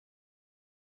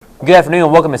Good afternoon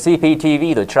and welcome to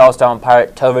cptv, the Charlestown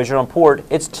Pirate Television Report.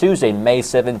 It's Tuesday, May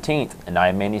 17th, and I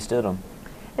am Manny Stidham.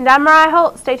 And I'm Mariah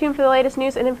Holt. Stay tuned for the latest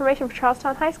news and information for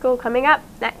Charlestown High School coming up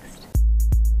next.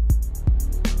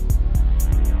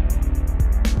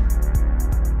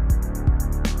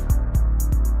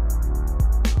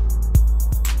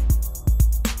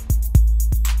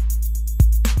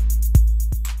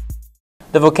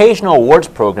 The Vocational Awards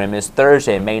Program is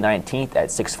Thursday, May 19th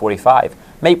at 6:45.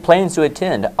 Make plans to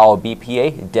attend. All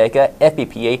BPA, DECA,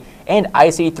 FBPA, and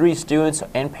IC3 students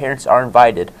and parents are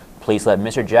invited. Please let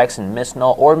Mr. Jackson, Miss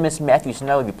Null, or Miss Matthews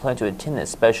know if you plan to attend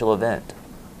this special event.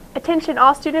 Attention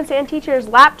all students and teachers,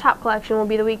 laptop collection will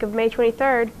be the week of May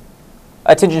 23rd.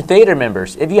 Attention theater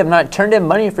members, if you have not turned in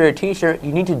money for your teacher,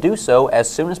 you need to do so as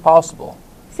soon as possible.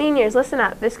 Seniors, listen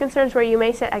up. This concerns where you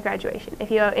may sit at graduation.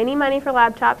 If you owe any money for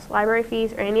laptops, library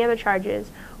fees, or any other charges,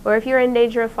 or if you're in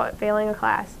danger of failing a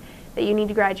class that you need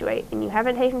to graduate, and you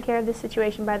haven't taken care of this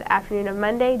situation by the afternoon of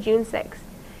Monday, June 6th,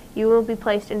 you will be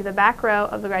placed into the back row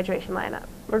of the graduation lineup,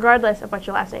 regardless of what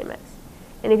your last name is.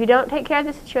 And if you don't take care of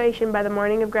the situation by the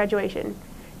morning of graduation,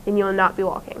 then you will not be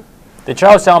walking. The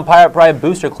Charlestown Pirate Pride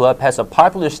Booster Club has some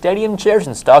popular stadium chairs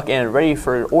in stock and ready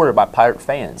for order by Pirate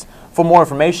fans. For more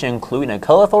information, including a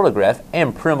color photograph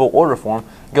and printable order form,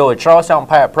 go to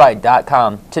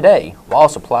charlestownpiratepride.com today while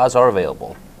supplies are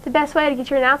available. The best way to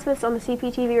get your announcements on the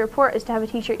CPTV report is to have a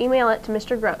teacher email it to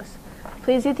Mr. Gross.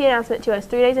 Please get the announcement to us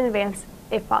 3 days in advance,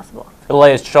 if possible. The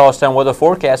latest Charlestown weather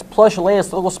forecast plus your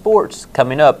latest local sports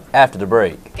coming up after the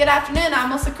break. Good afternoon, I'm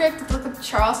Melissa Crick with a look at the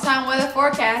Charlestown weather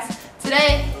forecast.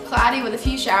 Today, cloudy with a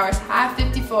few showers, high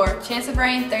 54, chance of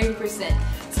rain 30%.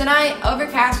 Tonight,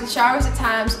 overcast with showers at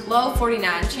times, low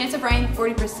 49, chance of rain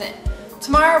 40%.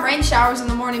 Tomorrow, rain showers in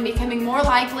the morning becoming more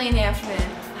likely in the afternoon,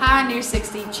 high near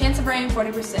 60, chance of rain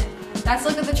 40%. That's a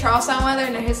look at the Charlestown weather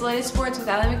and here's the latest sports with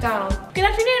Allie McDonald. Good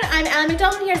afternoon, I'm Allie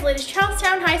McDonald and here's the latest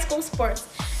Charlestown High School sports.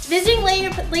 Visiting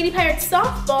Lady Pirates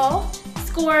softball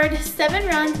scored 7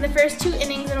 runs in the first 2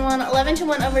 innings and won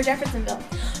 11-1 over Jeffersonville.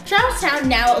 Charlestown,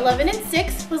 now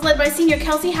 11-6, was led by senior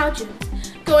Kelsey Houchins,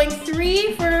 going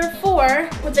 3 for 4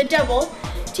 with a double.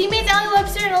 Teammates Allie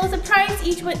Webster and Alyssa Price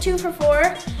each went 2 for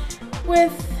 4,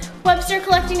 with Webster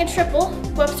collecting a triple.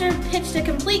 Webster pitched a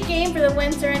complete game for the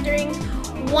win, surrendering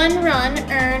 1 run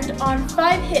earned on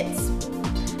 5 hits.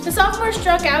 The sophomore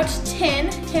struck out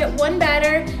 10, hit 1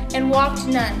 batter, and walked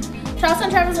none. Charlestown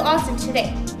travels to Austin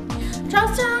today.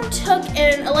 Charlestown took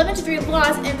an 11-3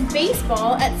 loss in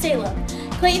baseball at Salem.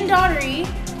 Clayton Daugherty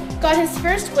got his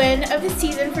first win of the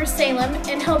season for Salem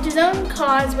and helped his own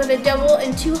cause with a double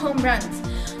and 2 home runs.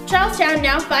 Charlestown,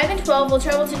 now 5-12, will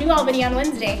travel to New Albany on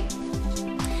Wednesday.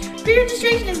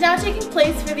 Pre-registration is now taking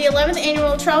place for the 11th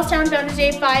annual Charlestown Founders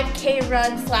Day 5K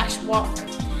Run/Walk.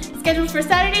 Scheduled for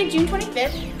Saturday, June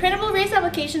 25th, printable race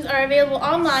applications are available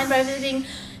online by visiting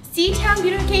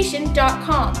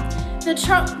ctownbeautification.com.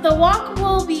 The walk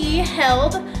will be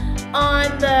held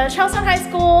on the Charlestown High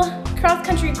School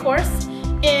cross-country course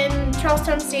in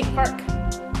Charlestown State Park.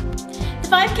 The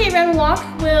 5K run walk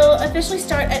will officially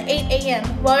start at 8 a.m.,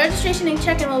 while registration and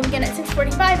check-in will begin at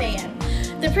 6:45 a.m.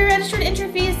 The pre-registered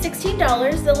entry fee is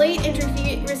 $16. The late entry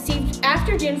fee received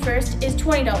after June 1st is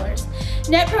 $20.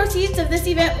 Net proceeds of this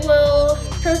event will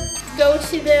go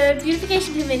to the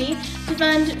Beautification Committee to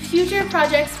fund future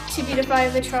projects to beautify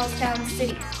the Charlestown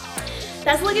city.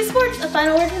 That's a look at sports. A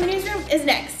final word from the newsroom is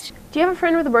next. Do you have a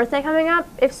friend with a birthday coming up?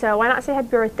 If so, why not say happy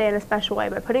birthday in a special way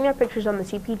by putting their pictures on the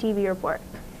CPTV report?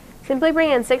 Simply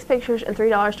bring in 6 pictures and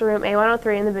 $3 to room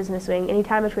A103 in the business wing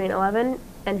anytime between 11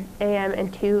 a.m.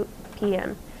 and 2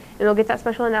 p.m. and we'll get that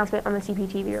special announcement on the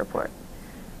CPTV report.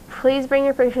 Please bring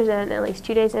your pictures in at least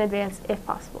 2 days in advance if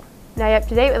possible. Now you're up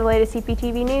to date with the latest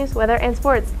CPTV news, weather, and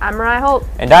sports. I'm Mariah Holt.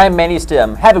 And I'm Manny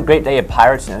Stidham. Have a great day at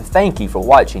Pirates and thank you for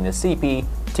watching the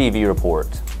CPTV report.